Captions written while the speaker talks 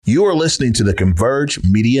You are listening to the Converge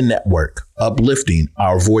Media Network, uplifting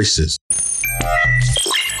our voices.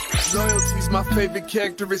 Loyalty's my favorite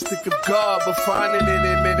characteristic of God, but finding it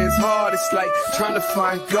in it is hard. It's like trying to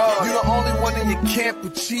find God. You're the only one in your camp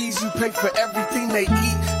with cheese. You pay for everything they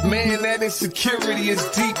eat. Man, that insecurity is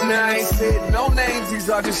deep. Now I ain't said no names. These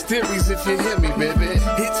are just theories. If you hear me, baby,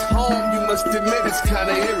 it's home. You must admit it's kind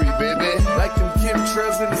of eerie, baby. Like them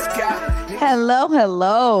chemtrails in the sky.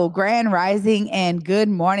 Hello, Grand Rising, and good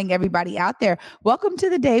morning, everybody out there. Welcome to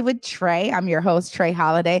the Day with Trey. I'm your host, Trey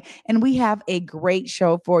Holiday, and we have a great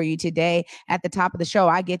show for you today. At the top of the show,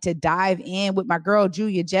 I get to dive in with my girl,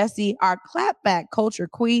 Julia Jesse, our clapback culture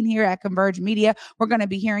queen here at Converge Media. We're going to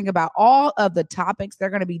be hearing about all of the topics they're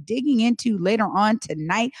going to be digging into later on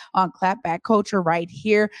tonight on Clapback Culture right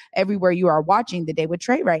here, everywhere you are watching the Day with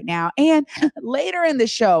Trey right now. And later in the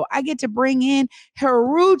show, I get to bring in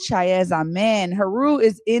Haru Chaez Ahmed. Haru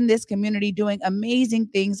is in this community doing amazing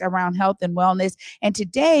things around health and wellness. And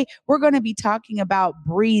today we're going to be talking about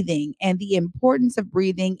breathing and the importance of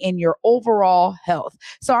breathing in your overall health.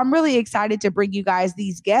 So I'm really excited to bring you guys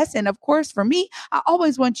these guests. And of course, for me, I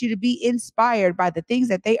always want you to be inspired by the things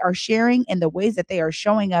that they are sharing and the ways that they are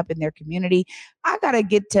showing up in their community. I got to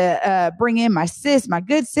get to bring in my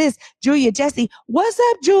good sis, Julia Jesse. What's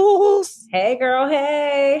up, Jules? Hey, girl.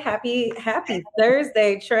 Hey, happy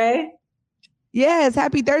Thursday, Trey. Yes,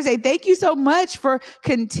 happy Thursday. Thank you so much for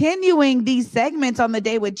continuing these segments on the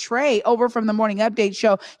Day with Trey over from the Morning Update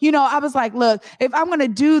show. You know, I was like, look, if I'm going to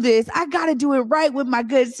do this, I got to do it right with my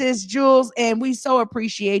good sis, Jules. And we so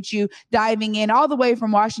appreciate you diving in all the way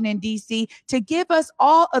from Washington, D.C. to give us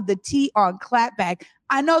all of the tea on clapback.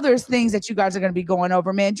 I know there's things that you guys are going to be going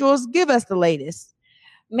over, man. Jules, give us the latest.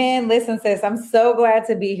 Man, listen, sis, I'm so glad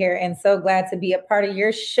to be here and so glad to be a part of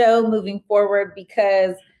your show moving forward,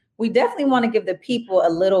 because we definitely want to give the people a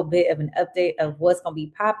little bit of an update of what's going to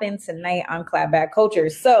be popping tonight on Clapback Culture.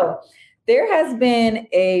 So there has been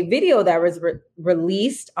a video that was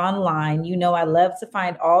released online. You know, I love to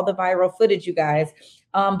find all the viral footage, you guys.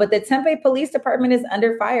 But the Tempe Police Department is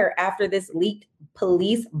under fire after this leaked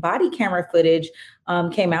police body camera footage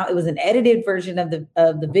came out. It was an edited version of the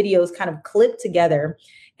videos kind of clipped together,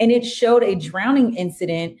 and it showed a drowning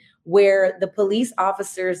incident where the police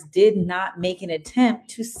officers did not make an attempt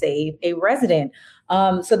to save a resident.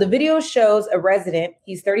 So the video shows a resident,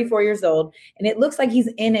 he's 34 years old, and it looks like he's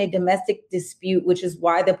in a domestic dispute, which is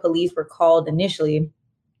why the police were called initially.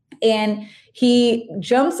 And he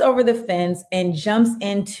jumps over the fence and jumps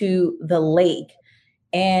into the lake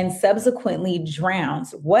and subsequently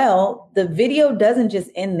drowns. Well, the video doesn't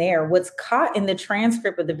just end there. What's caught in the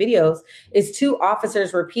transcript of the videos is two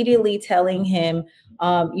officers repeatedly telling him,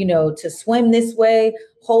 to swim this way,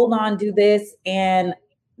 hold on, do this. And,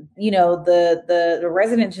 the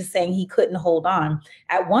resident just saying he couldn't hold on.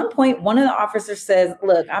 At one point, one of the officers says,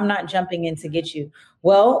 look, I'm not jumping in to get you.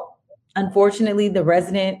 Well, unfortunately, the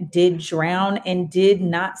resident did drown and did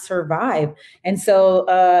not survive. And so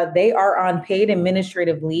they are on paid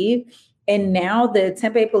administrative leave. And now the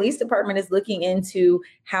Tempe Police Department is looking into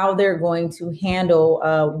how they're going to handle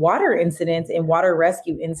water incidents and water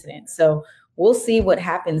rescue incidents. So we'll see what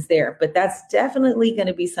happens there. But that's definitely going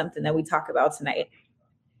to be something that we talk about tonight.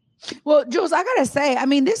 Well, Jules, I got to say, I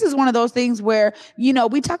mean, this is one of those things where,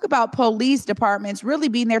 we talk about police departments really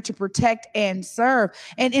being there to protect and serve.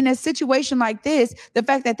 And in a situation like this, the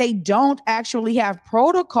fact that they don't actually have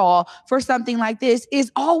protocol for something like this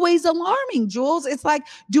is always alarming, Jules. It's like,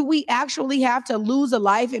 do we actually have to lose a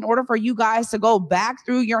life in order for you guys to go back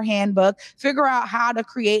through your handbook, figure out how to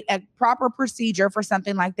create a proper procedure for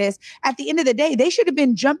something like this? At the end of the day, they should have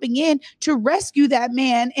been jumping in to rescue that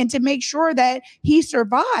man and to make sure that he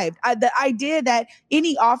survived. The idea that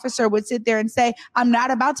any officer would sit there and say, I'm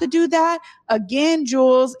not about to do that. Again,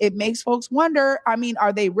 Jules, it makes folks wonder, I mean,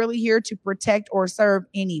 are they really here to protect or serve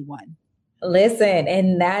anyone? Listen,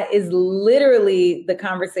 and that is literally the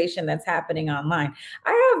conversation that's happening online.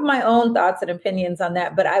 I have my own thoughts and opinions on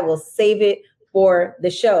that, but I will save it for the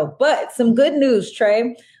show. But some good news,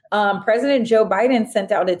 Trey. President Joe Biden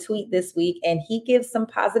sent out a tweet this week, and he gives some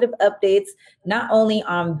positive updates, not only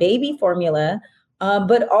on baby formula,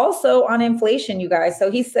 but also on inflation, you guys.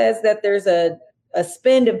 So he says that there's a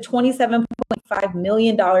spend of $27.5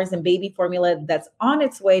 million in baby formula that's on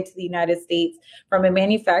its way to the United States from a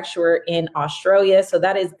manufacturer in Australia. So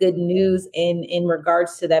that is good news in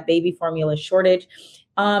regards to that baby formula shortage.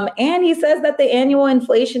 And he says that the annual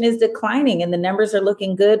inflation is declining and the numbers are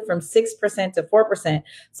looking good from 6% to 4%.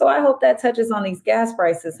 So I hope that touches on these gas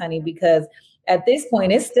prices, honey, because at this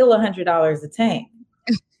point, it's still $100 a tank.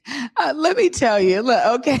 Let me tell you, look,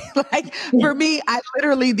 okay, like for me, I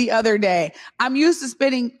literally the other day, I'm used to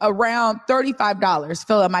spending around $35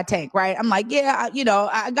 filling my tank, right? I'm like, yeah,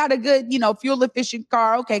 I got a good, fuel efficient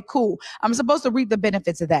car. Okay, cool. I'm supposed to reap the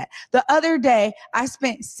benefits of that. The other day, I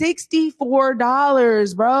spent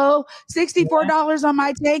 $64, bro, $64 on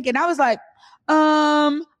my tank. And I was like,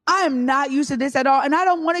 I am not used to this at all. And I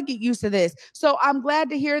don't want to get used to this. So I'm glad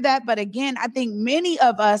to hear that. But again, I think many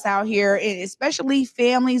of us out here, especially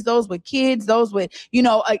families, those with kids, those with,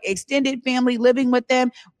 extended family living with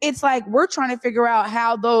them, it's like we're trying to figure out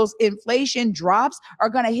how those inflation drops are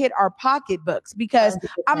going to hit our pocketbooks. Because 100%.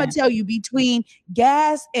 I'm going to tell you, between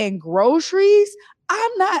gas and groceries,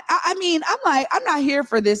 I'm not here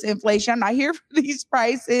for this inflation. I'm not here for these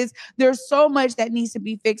prices. There's so much that needs to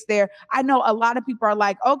be fixed there. I know a lot of people are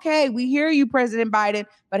like, okay, we hear you, President Biden,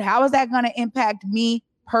 but how is that going to impact me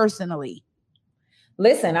personally?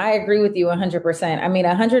 Listen, I agree with you 100%. I mean,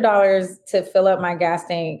 $100 to fill up my gas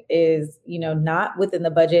tank is, not within the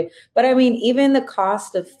budget. But I mean, even the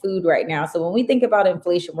cost of food right now. So when we think about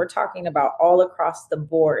inflation, we're talking about all across the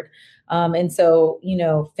board. And so,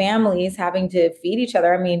 families having to feed each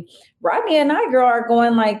other. I mean, Rodney and I, girl, are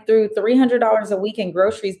going like through $300 a week in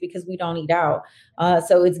groceries because we don't eat out.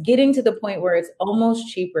 So it's getting to the point where it's almost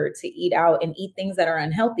cheaper to eat out and eat things that are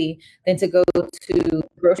unhealthy than to go to the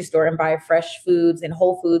grocery store and buy fresh foods and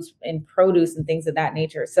whole foods and produce and things of that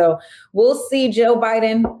nature. So we'll see, Joe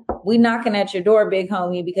Biden, we knocking at your door, big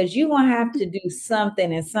homie, because you going to have to do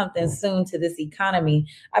something and something soon to this economy.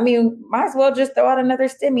 I mean, might as well just throw out another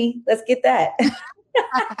stimmy. Let's get that.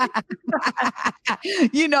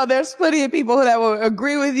 There's plenty of people that will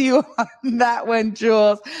agree with you on that one,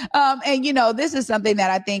 Jules. And this is something that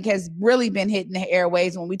I think has really been hitting the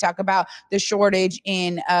airways when we talk about the shortage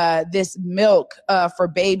in this milk for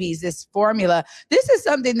babies, this formula. This is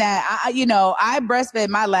something that I breastfed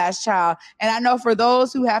my last child, and I know for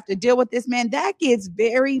those who have to deal with this, man, that gets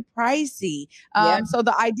very pricey. So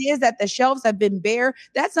the idea is that the shelves have been bare.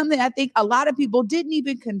 That's something I think a lot of people didn't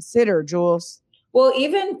even consider, Jules. Well,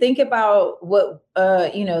 even think about what,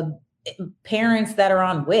 parents that are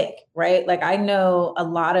on WIC, right? Like I know a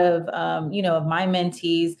lot of, of my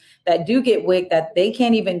mentees that do get WIC that they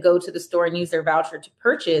can't even go to the store and use their voucher to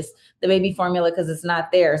purchase the baby formula because it's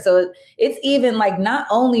not there. So it's even like, not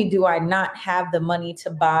only do I not have the money to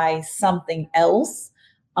buy something else,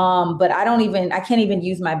 but I can't even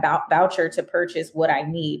use my voucher to purchase what I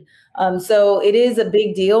need. So it is a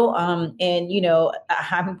big deal. And,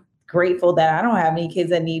 I'm grateful that I don't have any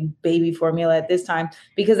kids that need baby formula at this time,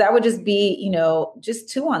 because that would just be, just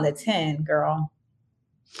 2 on the 10, girl.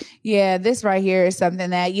 Yeah, this right here is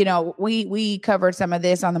something that, we covered some of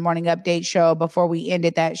this on the Morning Update show before we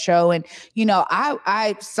ended that show. And,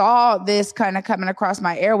 I saw this kind of coming across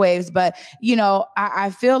my airwaves, but,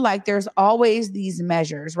 I feel like there's always these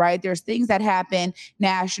measures, right? There's things that happen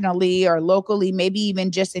nationally or locally, maybe even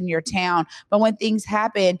just in your town. But when things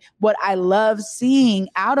happen, what I love seeing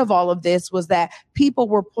out of all of this was that people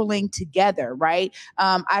were pulling together, right?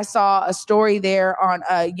 I saw a story there on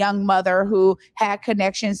a young mother who had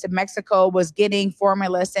connections to Mexico, was getting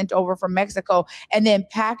formula sent over from Mexico and then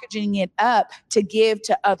packaging it up to give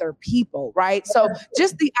to other people, right? So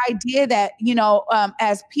just the idea that,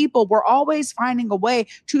 as people, we're always finding a way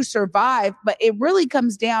to survive, but it really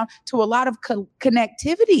comes down to a lot of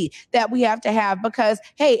connectivity that we have to have, because,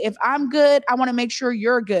 hey, if I'm good, I want to make sure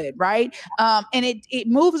you're good, right? And it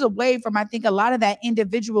moves away from, I think, a lot of that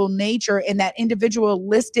individual nature and that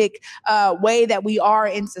individualistic way that we are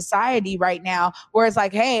in society right now, where it's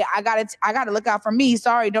like, hey, I gotta look out for me.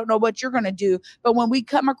 Sorry, don't know what you're gonna do. But when we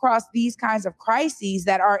come across these kinds of crises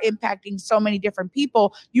that are impacting so many different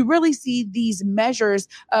people, you really see these measures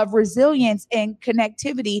of resilience and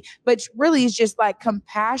connectivity, but really is just like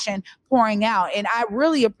compassion pouring out. And I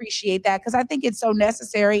really appreciate that, because I think it's so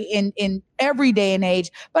necessary in every day and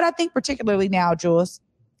age, but I think particularly now, Jules.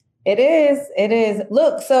 It is. It is.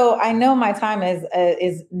 Look, so I know my time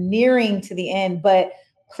is nearing to the end, but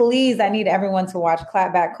please, I need everyone to watch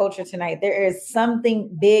Clapback Culture tonight. There is something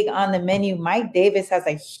big on the menu. Mike Davis has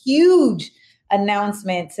a huge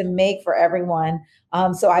announcement to make for everyone.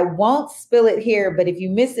 So I won't spill it here, but if you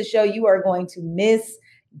miss the show, you are going to miss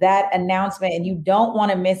that announcement, and you don't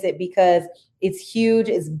want to miss it because it's huge.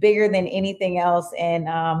 It's bigger than anything else. And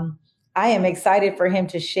I am excited for him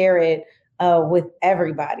to share it with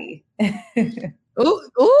everybody.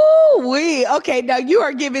 Okay, now you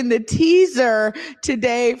are giving the teaser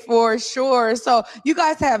today for sure. So you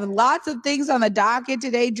guys have lots of things on the docket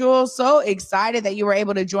today, Jules. So excited that you were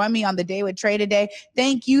able to join me on the Day with Trey today.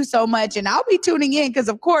 Thank you so much. And I'll be tuning in because,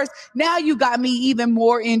 of course, now you got me even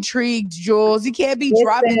more intrigued, Jules. You can't be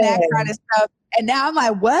dropping that kind of stuff. And now I'm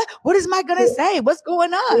like, what? What is Mike going to say? What's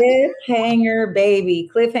going on? Cliffhanger, baby.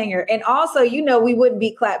 Cliffhanger. And also, we wouldn't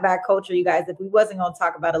be clapback culture, you guys, if we wasn't going to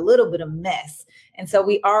talk about a little bit of mess. And so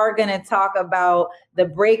we are going to talk about the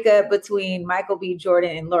breakup between Michael B.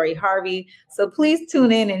 Jordan and Lori Harvey. So please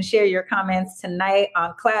tune in and share your comments tonight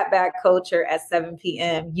on Clapback Culture at 7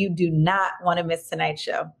 p.m. You do not want to miss tonight's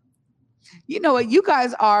show. You know what? You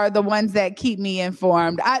guys are the ones that keep me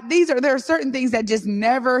informed. There are certain things that just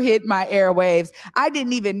never hit my airwaves. I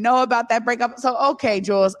didn't even know about that breakup. So, okay,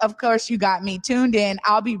 Jules, of course you got me tuned in.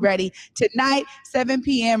 I'll be ready tonight, 7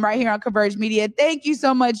 p.m. right here on Converge Media. Thank you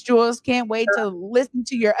so much, Jules. Can't wait to listen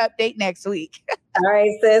to your update next week. All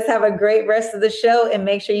right, sis. Have a great rest of the show and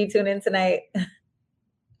make sure you tune in tonight.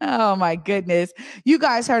 Oh my goodness. You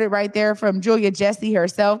guys heard it right there from Julia Jesse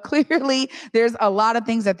herself. Clearly, there's a lot of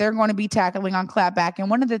things that they're going to be tackling on Clapback. And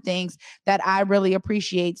one of the things that I really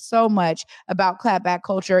appreciate so much about Clapback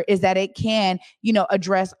Culture is that it can,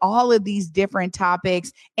 address all of these different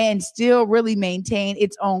topics and still really maintain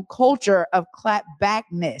its own culture of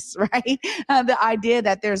clapbackness, right? The idea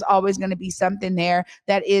that there's always going to be something there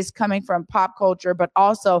that is coming from pop culture, but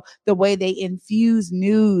also the way they infuse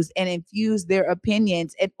news and infuse their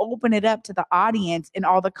opinions and open it up to the audience and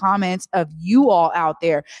all the comments of you all out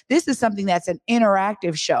there. This is something that's an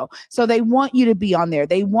interactive show. So they want you to be on there.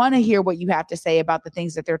 They want to hear what you have to say about the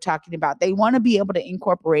things that they're talking about. They want to be able to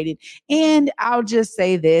incorporate it. And I'll just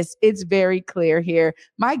say this, it's very clear here.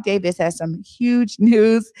 Mike Davis has some huge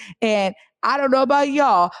news, and I don't know about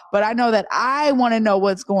y'all, but I know that I want to know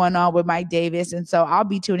what's going on with Mike Davis. And so I'll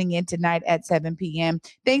be tuning in tonight at 7 p.m.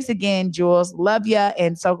 Thanks again, Jules. Love you.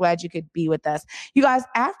 And so glad you could be with us. You guys,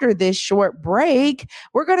 after this short break,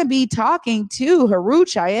 we're going to be talking to Haru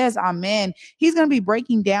Chayez Amen. He's going to be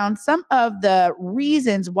breaking down some of the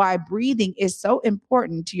reasons why breathing is so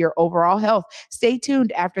important to your overall health. Stay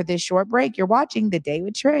tuned after this short break. You're watching The Day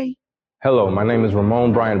with Trey. Hello, my name is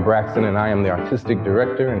Ramon Bryant Braxton, and I am the artistic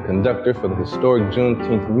director and conductor for the historic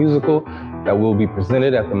Juneteenth musical that will be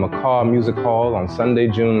presented at the McCaw Music Hall on Sunday,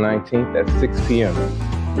 June 19th at 6 p.m.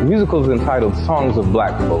 The musical is entitled Songs of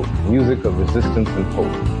Black Folk, Music of Resistance and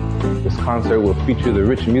Hope. This concert will feature the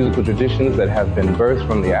rich musical traditions that have been birthed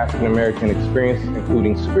from the African-American experience,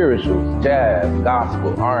 including spirituals, jazz,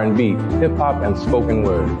 gospel, R&B, hip-hop, and spoken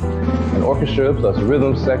word. An orchestra plus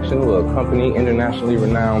rhythm section will accompany internationally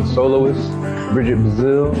renowned soloists Bridget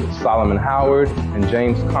Bazile, Solomon Howard, and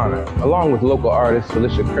James Conner, along with local artists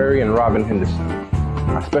Felicia Curry and Robin Henderson.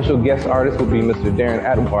 Our special guest artist will be Mr. Darren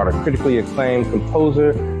Atwater, critically acclaimed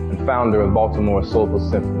composer and founder of Baltimore Soulful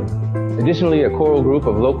Symphony. Additionally, a choral group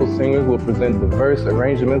of local singers will present diverse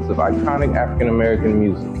arrangements of iconic African-American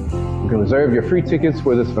music. You can reserve your free tickets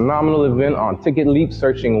for this phenomenal event on Ticket Leap,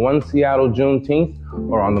 searching One Seattle Juneteenth,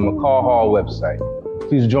 or on the McCaw Hall website.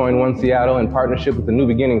 Please join One Seattle in partnership with the New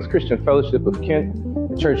Beginnings Christian Fellowship of Kent,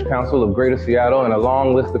 the Church Council of Greater Seattle, and a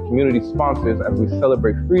long list of community sponsors as we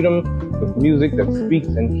celebrate freedom with music that speaks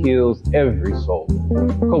and heals every soul.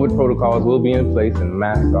 COVID protocols will be in place and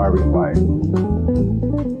masks are required.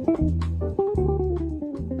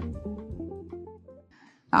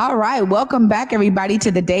 All right. Welcome back, everybody, to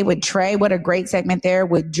The Day with Trey. What a great segment there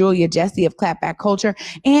with Julia Jesse of Clapback Culture.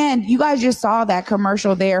 And you guys just saw that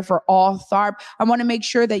commercial there for All Tharp. I want to make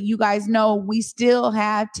sure that you guys know we still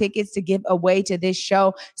have tickets to give away to this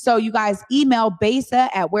show. So you guys email Besa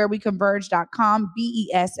at whereweconverge.com,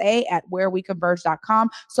 BESA at whereweconverge.com.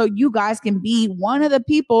 So you guys can be one of the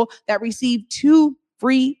people that receive 2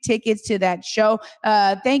 free tickets to that show.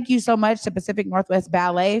 Thank you so much to Pacific Northwest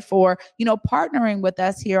Ballet for, partnering with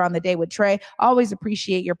us here on The Day with Trey. Always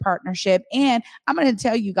appreciate your partnership. And I'm going to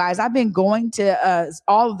tell you guys, I've been going to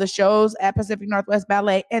all of the shows at Pacific Northwest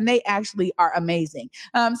Ballet, and they actually are amazing.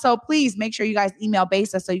 So please make sure you guys email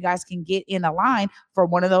Besa so you guys can get in a line for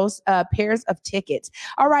one of those pairs of tickets.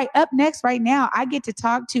 All right, up next right now, I get to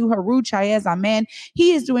talk to Haru Chayez Amen.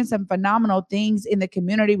 He is doing some phenomenal things in the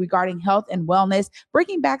community regarding health and wellness,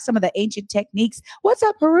 bringing back some of the ancient techniques. What's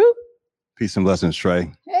up, Haru? Peace and blessings, Trey.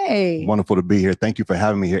 Hey. Wonderful to be here. Thank you for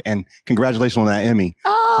having me here. And congratulations on that Emmy.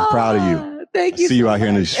 I'm proud of you. Thank you. See you out here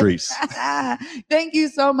in the streets. Thank you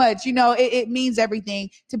so much. You know, it means everything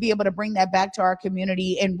to be able to bring that back to our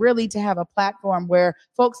community and really to have a platform where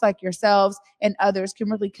folks like yourselves and others can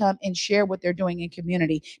really come and share what they're doing in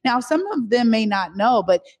community. Now, some of them may not know,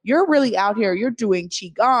 but you're really out here. You're doing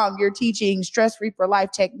Qigong. You're teaching stress-free for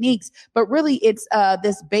life techniques, but really it's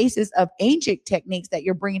this basis of ancient techniques that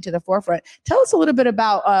you're bringing to the forefront. Tell us a little bit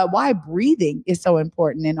about why breathing is so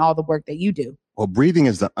important in all the work that you do. Well, breathing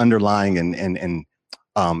is the underlying and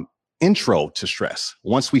intro to stress.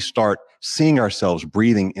 Once we start seeing ourselves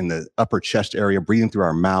breathing in the upper chest area, breathing through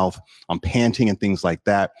our mouth, panting and things like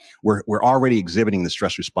that, we're already exhibiting the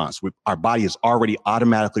stress response. Our body is already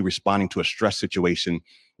automatically responding to a stress situation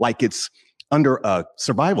like it's under a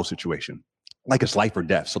survival situation, like it's life or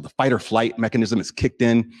death. So the fight or flight mechanism is kicked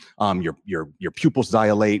in. Your pupils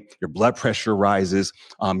dilate, your blood pressure rises.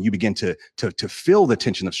 You begin to feel the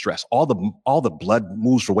tension of stress. All the blood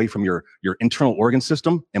moves away from your internal organ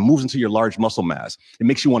system and moves into your large muscle mass. It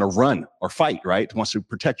makes you want to run or fight, right? It wants to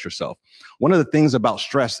protect yourself. One of the things about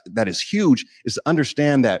stress that is huge is to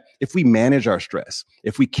understand that if we manage our stress,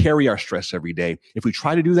 if we carry our stress every day, if we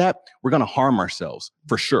try to do that, we're going to harm ourselves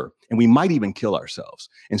for sure. And we might even kill ourselves.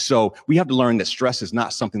 And so we have to learn that stress is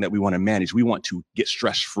not something that we want to manage. We want to get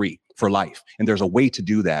stress-free for life. And there's a way to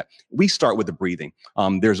do that. We start with the breathing.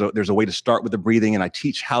 There's a way to start with the breathing. And I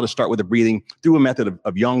teach how to start with the breathing through a method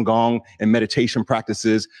of Yang Gong and meditation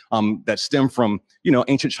practices that stem from,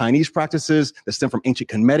 ancient Chinese practices, that stem from ancient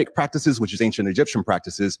Kemetic practices, which is ancient Egyptian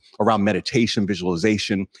practices around meditation,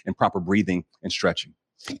 visualization, and proper breathing and stretching.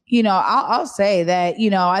 I'll say that,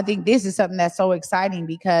 I think this is something that's so exciting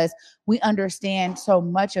because we understand so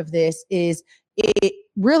much of this is it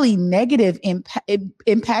really negative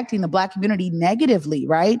impacting the Black community negatively,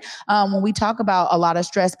 right? When we talk about a lot of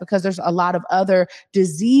stress, because there's a lot of other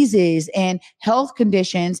diseases and health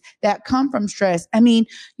conditions that come from stress. I mean,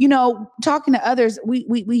 talking to others, we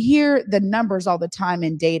hear the numbers all the time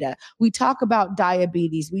in data. We talk about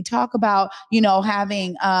diabetes. We talk about,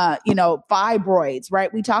 having, fibroids,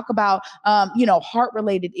 right? We talk about, heart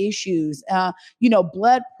related issues,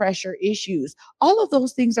 blood pressure issues. All of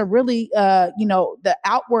those things are really, the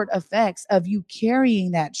outward effects of you carrying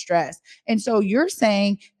that stress. And so you're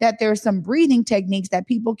saying that there's some breathing techniques that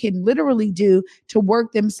people can literally do to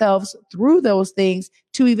work themselves through those things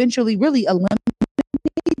to eventually really eliminate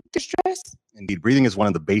the stress? Indeed, breathing is one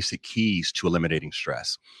of the basic keys to eliminating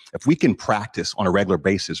stress. If we can practice on a regular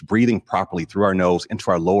basis, breathing properly through our nose into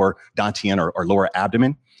our lower dantian or lower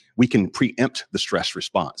abdomen, we can preempt the stress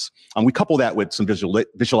response. We couple that with some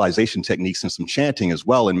visualization techniques and some chanting as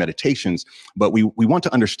well in meditations. But we want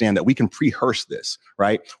to understand that we can pre-rehearse this,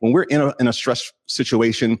 right? When we're in a stress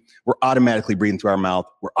situation, we're automatically breathing through our mouth.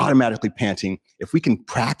 We're automatically panting. If we can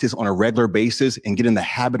practice on a regular basis and get in the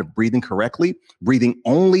habit of breathing correctly, breathing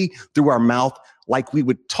only through our mouth, like we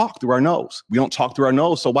would talk through our nose. We don't talk through our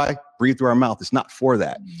nose, so why breathe through our mouth? It's not for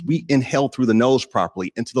that. We inhale through the nose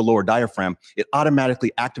properly into the lower diaphragm. It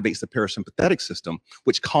automatically activates the parasympathetic system,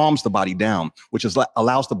 which calms the body down, which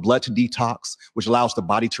allows the blood to detox, which allows the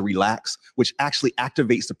body to relax, which actually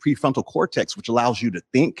activates the prefrontal cortex, which allows you to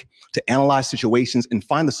think, to analyze situations, and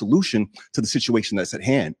find the solution to the situation that's at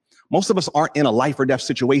hand. Most of us aren't in a life or death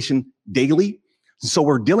situation daily. So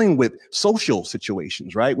we're dealing with social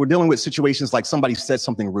situations, right? We're dealing with situations like somebody said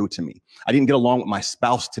something rude to me. I didn't get along with my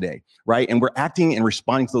spouse today, right? And we're acting and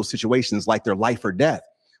responding to those situations like they're life or death,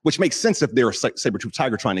 which makes sense if they're a saber-toothed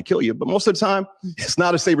tiger trying to kill you. But most of the time, it's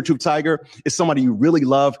not a saber-toothed tiger. It's somebody you really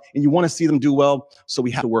love and you want to see them do well. So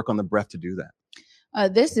we have to work on the breath to do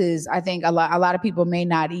that. This is, I think, a lot of people may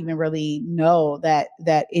not even really know that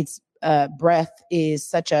it's breath is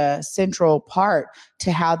such a central part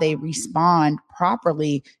to how they respond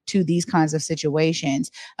properly to these kinds of situations.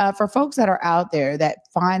 For folks that are out there that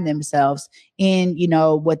find themselves in,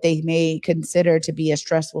 what they may consider to be a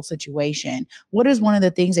stressful situation, what is one of the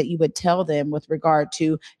things that you would tell them with regard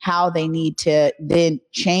to how they need to then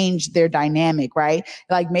change their dynamic, right?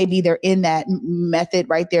 Like maybe they're in that method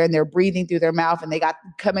right there and they're breathing through their mouth and they got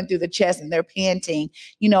coming through the chest and they're panting.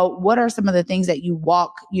 What are some of the things that you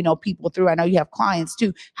walk, people through? I know you have clients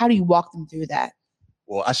too. How do you walk them through that?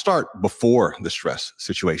 Well, I start before the stress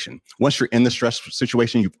situation. Once you're in the stress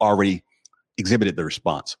situation, you've already exhibited the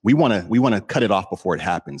response. We want to cut it off before it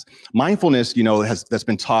happens. Mindfulness, that's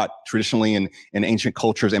been taught traditionally in ancient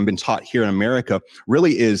cultures and been taught here in America,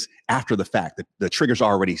 really is after the fact. That the trigger's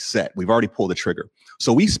already set. We've already pulled the trigger.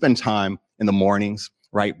 So we spend time in the mornings,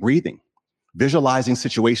 right, breathing. visualizing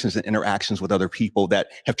situations and interactions with other people that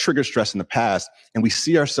have triggered stress in the past. And we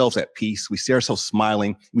see ourselves at peace. We see ourselves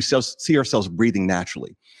smiling. We see ourselves breathing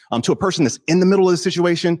naturally. To a person that's in the middle of the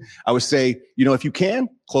situation, I would say, if you can,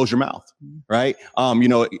 close your mouth, right?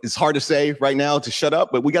 It's hard to say right now to shut up,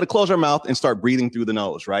 but we got to close our mouth and start breathing through the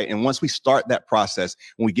nose, right? And once we start that process,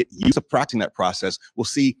 when we get used to practicing that process, we'll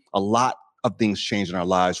see a lot of things change in our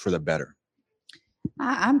lives for the better.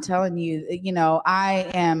 I'm telling you,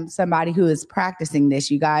 I am somebody who is practicing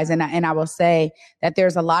this, you guys. And I will say that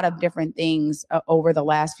there's a lot of different things over the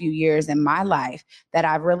last few years in my life that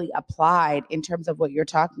I've really applied in terms of what you're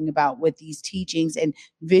talking about with these teachings and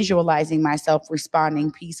visualizing myself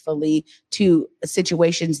responding peacefully to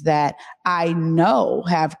situations that I know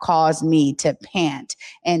have caused me to pant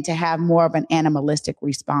and to have more of an animalistic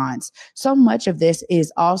response. So much of this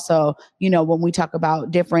is also, when we talk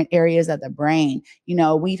about different areas of the brain,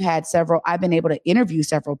 I've been able to interview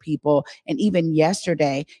several people. And even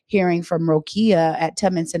yesterday, hearing from Rokia at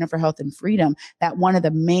Tubman Center for Health and Freedom, that one of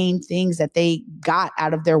the main things that they got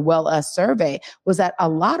out of their Well Us survey was that a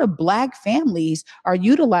lot of Black families are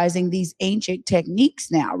utilizing these ancient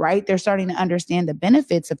techniques now, right? They're starting to understand the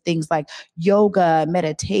benefits of things like yoga,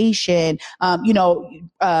 meditation,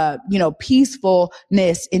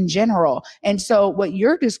 peacefulness in general. And so what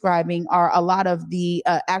you're describing are a lot of the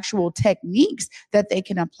actual techniques that they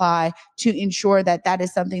can apply to ensure that that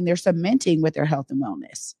is something they're cementing with their health and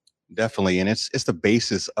wellness. Definitely. And it's the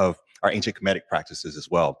basis of our ancient Kemetic practices as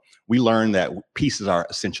well. We learn that peace is our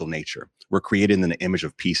essential nature. We're created in the image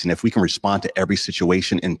of peace. And if we can respond to every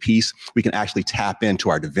situation in peace, we can actually tap into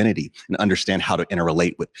our divinity and understand how to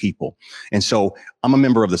interrelate with people. And so I'm a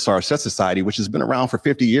member of the Saraswati Society, which has been around for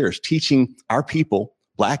 50 years, teaching our people,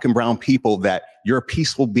 Black and brown people, that you're a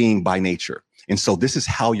peaceful being by nature. And so this is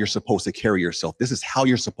how you're supposed to carry yourself. This is how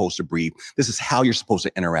you're supposed to breathe. This is how you're supposed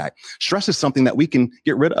to interact. Stress is something that we can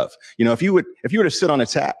get rid of. If you were to sit on a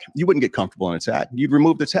tack, you wouldn't get comfortable on a tack. You'd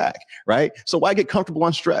remove the tack, right? So why get comfortable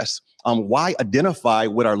on stress? Why identify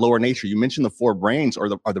with our lower nature? You mentioned the four brains or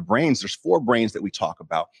the brains. There's four brains that we talk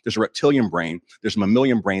about. There's a reptilian brain, there's a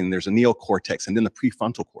mammalian brain, there's a neocortex, and then the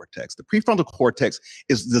prefrontal cortex. The prefrontal cortex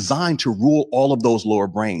is designed to rule all of those lower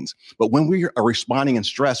brains. But when we are responding in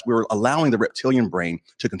stress, we're allowing the reptilian brain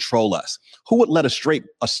to control us. Who would let a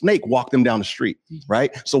snake walk them down the street,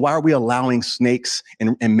 right? So why are we allowing snakes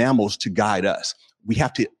and mammals to guide us? We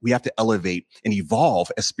have to elevate and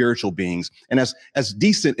evolve as spiritual beings and as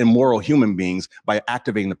decent and moral human beings by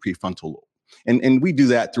activating the prefrontal lobe. And we do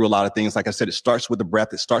that through a lot of things. Like I said, it starts with the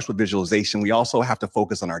breath. It starts with visualization. We also have to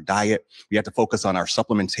focus on our diet. We have to focus on our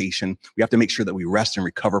supplementation. We have to make sure that we rest and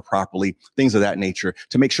recover properly, things of that nature,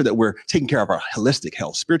 to make sure that we're taking care of our holistic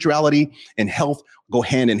health. Spirituality and health go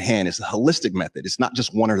hand in hand. It's a holistic method. It's not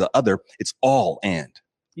just one or the other. It's all and.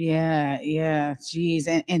 Yeah. Geez.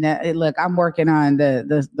 And look, I'm working on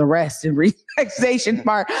the rest and relaxation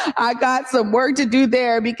part. I got some work to do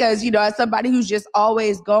there because, as somebody who's just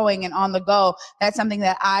always going and on the go, that's something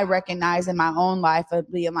that I recognize in my own life of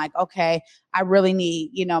being like, okay, I really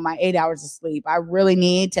need, my 8 hours of sleep. I really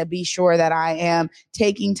need to be sure that I am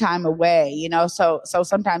taking time away, so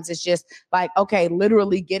sometimes it's just like, okay,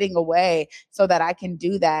 literally getting away so that I can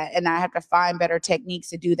do that. And I have to find better techniques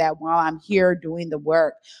to do that while I'm here doing the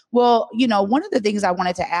work. Well, one of the things I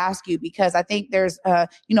wanted to ask you, because I think there's, a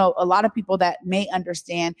lot of people that may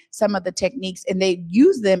understand some of the techniques and they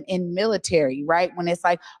use them in military, right? When it's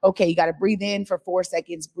like, okay, you got to breathe in for 4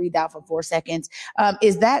 seconds, breathe out for 4 seconds.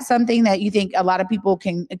 Is that something that you think a lot of people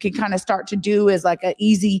can kind of start to do as like an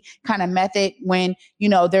easy kind of method when,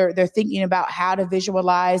 they're thinking about how to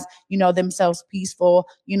visualize, themselves peaceful,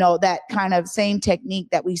 that kind of same technique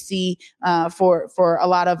that we see for a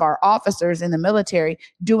lot of our officers in the military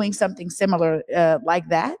doing something similar like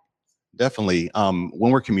that? Definitely.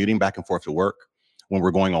 When we're commuting back and forth to work, when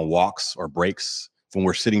we're going on walks or breaks, when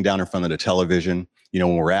we're sitting down in front of the television,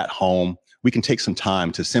 when we're at home, we can take some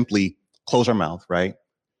time to simply close our mouth, right?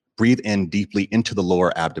 Breathe in deeply into the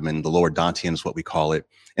lower abdomen. The lower dantian is what we call it,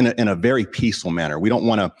 in a very peaceful manner. We don't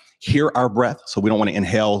want to hear our breath, so we don't want to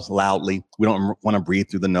inhale loudly. We don't want to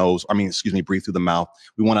breathe through the nose. Breathe through the mouth.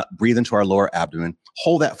 We want to breathe into our lower abdomen,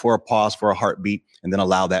 hold that for a pause, for a heartbeat, and then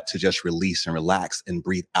allow that to just release and relax and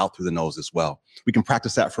breathe out through the nose as well. We can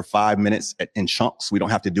practice that for 5 minutes in chunks. We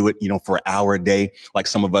don't have to do it, for an hour a day, like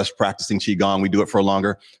some of us practicing Qigong. We do it for a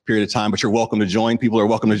longer period of time, but you're welcome to join. People are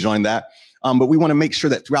welcome to join that. But we want to make sure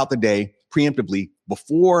that throughout the day, preemptively,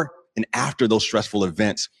 before and after those stressful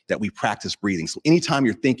events, that we practice breathing. So anytime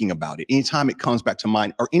you're thinking about it, anytime it comes back to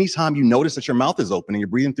mind, or anytime you notice that your mouth is open and you're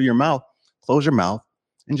breathing through your mouth, close your mouth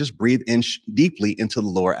and just breathe in deeply into the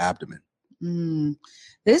lower abdomen.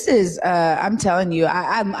 This is, I'm telling you,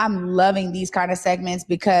 I'm loving these kind of segments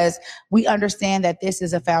because we understand that this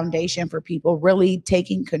is a foundation for people really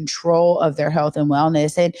taking control of their health and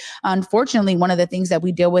wellness. And unfortunately, one of the things that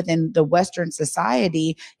we deal with in the Western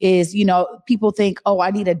society is, people think, oh,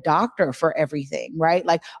 I need a doctor for everything, right?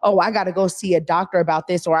 Like, oh, I got to go see a doctor about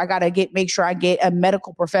this, or I got to make sure I get a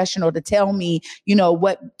medical professional to tell me,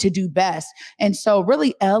 what to do best. And so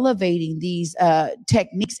really elevating these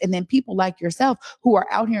techniques, and then people like yourself who are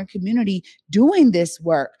out here in community doing this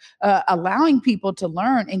work, allowing people to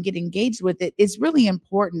learn and get engaged with it is really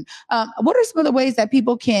important. What are some of the ways that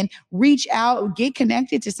people can reach out, get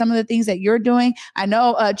connected to some of the things that you're doing? I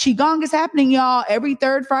know Qigong is happening, y'all, every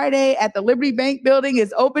third Friday at the Liberty Bank building.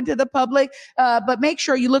 Is open to the public, but make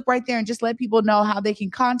sure you look right there and just let people know how they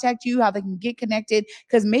can contact you, how they can get connected,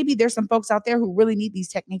 because maybe there's some folks out there who really need these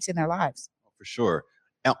techniques in their lives. For sure.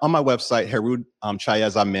 On my website,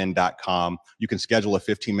 HaroudChayezamen.com, you can schedule a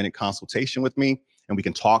 15-minute consultation with me, and we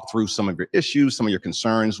can talk through some of your issues, some of your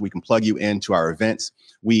concerns. We can plug you into our events.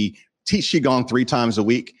 We teach Qigong 3 times a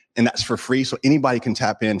week, and that's for free. So anybody can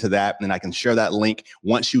tap into that, and I can share that link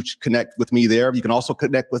once you connect with me there. You can also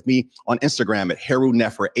connect with me on Instagram at Heru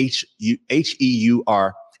Nefer, Nefer,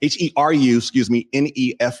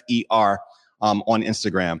 on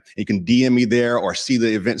Instagram. You can DM me there or see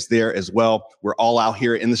the events there as well. We're all out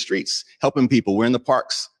here in the streets helping people. We're in the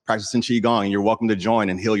parks practicing Qigong, and you're welcome to join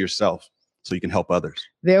and heal yourself so you can help others.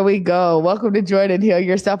 There we go. Welcome to join and heal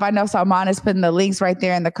yourself. I know Salman is putting the links right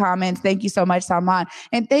there in the comments. Thank you so much, Salman.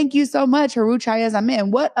 And thank you so much, Haru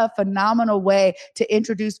Chayezamen. What a phenomenal way to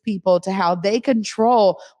introduce people to how they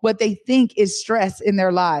control what they think is stress in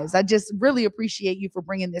their lives. I just really appreciate you for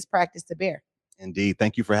bringing this practice to bear. Indeed.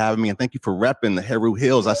 Thank you for having me, and thank you for repping the Heru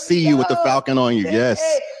Hills. I see you with the falcon on you. Yes.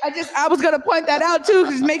 Hey, I was going to point that out too,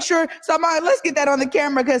 because make sure let's get that on the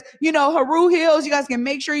camera, because, Heru Hills, you guys can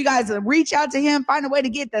make sure you guys reach out to him, find a way to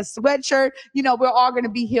get the sweatshirt. We're all going to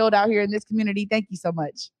be healed out here in this community. Thank you so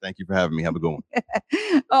much. Thank you for having me. Have a good one.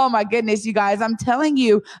 Oh my goodness, you guys, I'm telling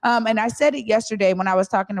you. And I said it yesterday when I was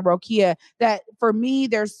talking to Rokia, that for me,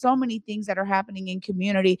 there's so many things that are happening in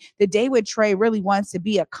community. The Day with Trey really wants to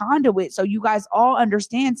be a conduit, so you guys all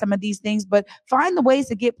understand some of these things, but find the ways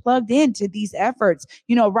to get plugged into these efforts.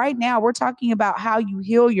 Right now we're talking about how you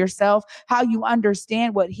heal yourself, how you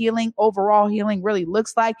understand what overall healing really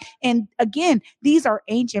looks like. And again, these are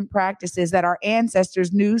ancient practices that our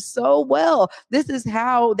ancestors knew so well. This is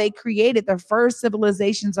how they created the first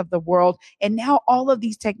civilizations of the world. And now all of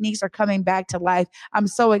these techniques are coming back to life. I'm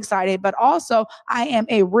so excited, but also I am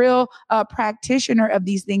a real practitioner of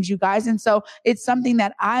these things, you guys. And so it's something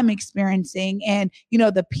that I'm experiencing. And,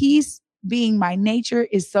 the peace being my nature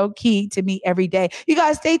is so key to me every day. You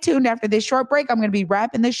guys stay tuned after this short break. I'm going to be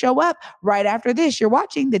wrapping the show up right after this. You're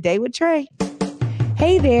watching The Day with Trey.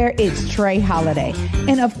 Hey there, it's Trey Holiday.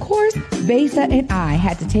 And of course, Besa and I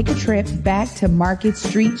had to take a trip back to Market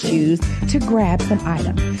Street Shoes to grab some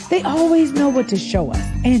items. They always know what to show us.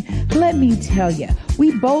 And let me tell you,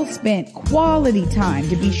 we both spent quality time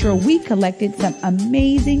to be sure we collected some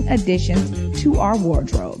amazing additions to our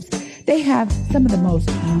wardrobes. They have some of the most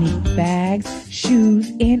unique bags, shoes,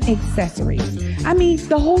 and accessories. I mean,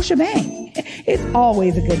 the whole shebang. It's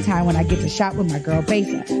always a good time when I get to shop with my girl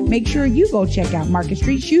Besa. Make sure you go check out Market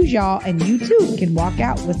Street Shoes, y'all, and you too can walk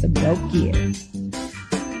out with some dope gear.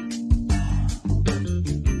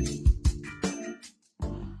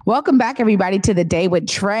 Welcome back, everybody, to The Day with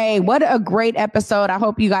Trey. What a great episode. I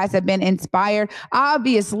hope you guys have been inspired.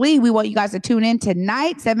 Obviously, we want you guys to tune in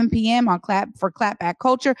tonight, 7 p.m. on Clapback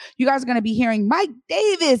Culture. You guys are going to be hearing Mike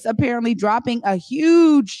Davis apparently dropping a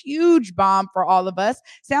huge, huge bomb for all of us.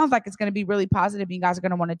 Sounds like it's going to be really positive. You guys are going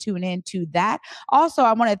to want to tune in to that. Also,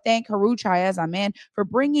 I want to thank Haru Chayezamen for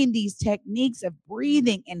bringing these techniques of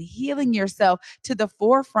breathing and healing yourself to the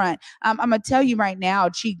forefront. I'm going to tell you right now,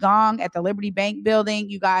 Qigong at the Liberty Bank building,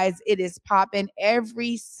 you guys, it is popping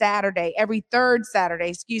every third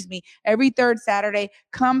Saturday.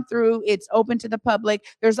 Come through. It's open to the public.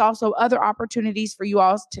 There's also other opportunities for you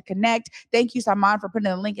all to connect. Thank you, Salman, for putting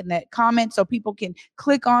the link in the comment so people can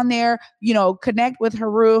click on there, connect with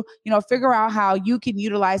Haru, figure out how you can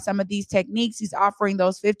utilize some of these techniques. He's offering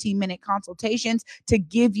those 15-minute consultations to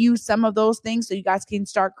give you some of those things so you guys can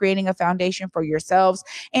start creating a foundation for yourselves.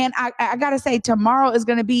 And I got to say, tomorrow is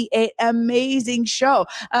going to be an amazing show.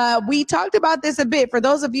 We talked about this a bit. For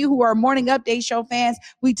those of you who are Morning Update Show fans,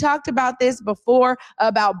 we talked about this before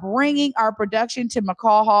about bringing our production to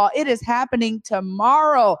McCall Hall. It is happening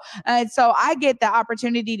tomorrow. And so I get the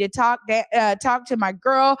opportunity to talk to my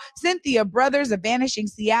girl, Cynthia Brothers of Vanishing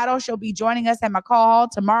Seattle. She'll be joining us at McCall Hall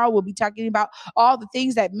tomorrow. We'll be talking about all the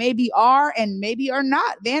things that maybe are and maybe are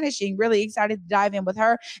not vanishing. Really excited to dive in with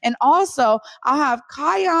her. And also, I'll have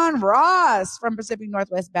Kion Ross from Pacific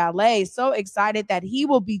Northwest Ballet. So excited that he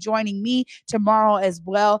will be joining me tomorrow as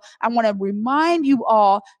well. I want to remind you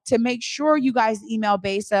all to make sure you guys email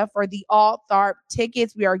Besa for the Alt Tharp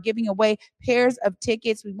tickets. We are giving away pairs of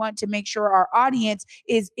tickets. We want to make sure our audience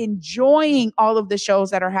is enjoying all of the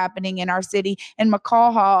shows that are happening in our city. And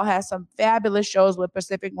McCall Hall has some fabulous shows with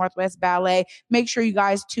Pacific Northwest Ballet. Make sure you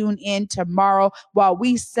guys tune in tomorrow while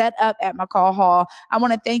we set up at McCall Hall. I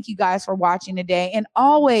want to thank you guys for watching today, and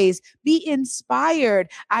always be inspired.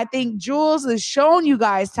 I think Jules has shown you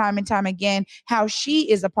guys time and time again how she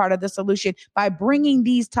is a part of the solution by bringing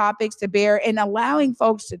these topics to bear and allowing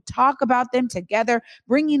folks to talk about them together,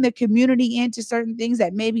 bringing the community into certain things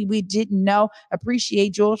that maybe we didn't know.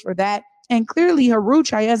 Appreciate Jules for that. And clearly, Haru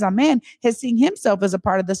Chayazaman has seen himself as a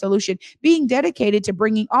part of the solution, being dedicated to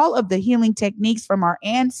bringing all of the healing techniques from our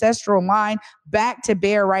ancestral line back to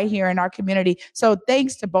bear right here in our community. So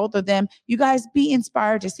thanks to both of them. You guys be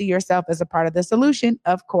inspired to see yourself as a part of the solution,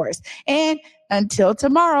 of course. And until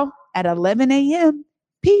tomorrow at 11 a.m.,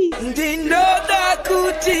 peace.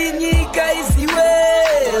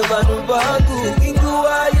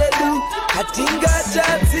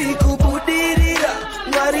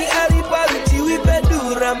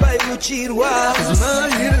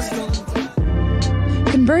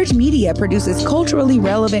 Converge Media produces culturally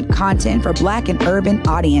relevant content for Black and urban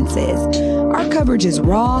audiences. Our coverage is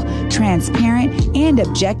raw, transparent, and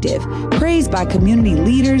objective, praised by community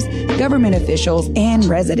leaders, government officials, and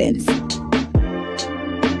residents.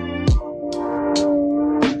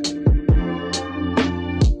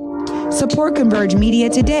 Support Converge Media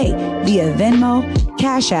today via Venmo,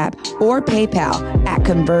 Cash App, or PayPal at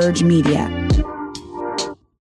Converge Media.